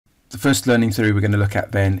The first learning theory we're going to look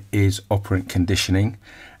at then is operant conditioning,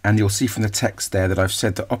 and you'll see from the text there that I've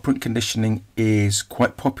said that operant conditioning is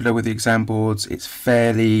quite popular with the exam boards. It's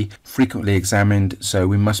fairly frequently examined, so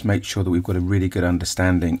we must make sure that we've got a really good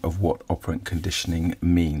understanding of what operant conditioning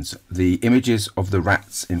means. The images of the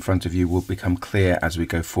rats in front of you will become clear as we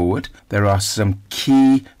go forward. There are some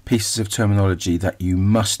key pieces of terminology that you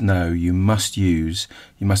must know, you must use,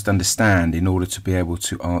 you must understand in order to be able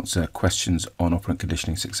to answer questions on operant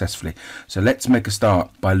conditioning successfully. So let's make a start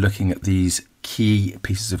by looking at these key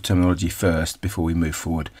pieces of terminology first before we move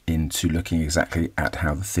forward into looking exactly at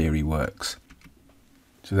how the theory works.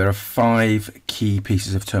 So there are 5 key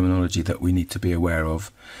pieces of terminology that we need to be aware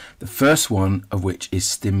of. The first one of which is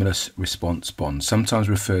stimulus-response bond, sometimes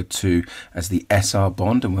referred to as the SR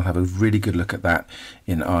bond, and we'll have a really good look at that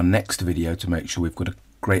in our next video to make sure we've got a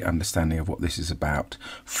great understanding of what this is about.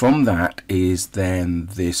 From that is then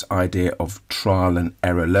this idea of trial and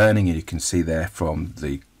error learning, and you can see there from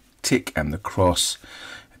the tick and the cross,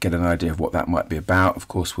 get an idea of what that might be about. Of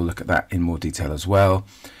course, we'll look at that in more detail as well.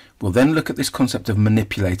 We'll then look at this concept of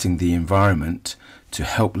manipulating the environment to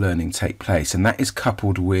help learning take place, and that is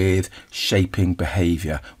coupled with shaping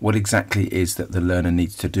behavior. What exactly is that the learner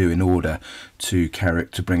needs to do in order to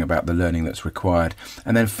bring about the learning that's required.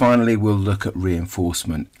 And then finally we'll look at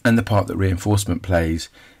reinforcement and the part that reinforcement plays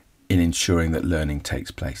in ensuring that learning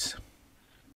takes place.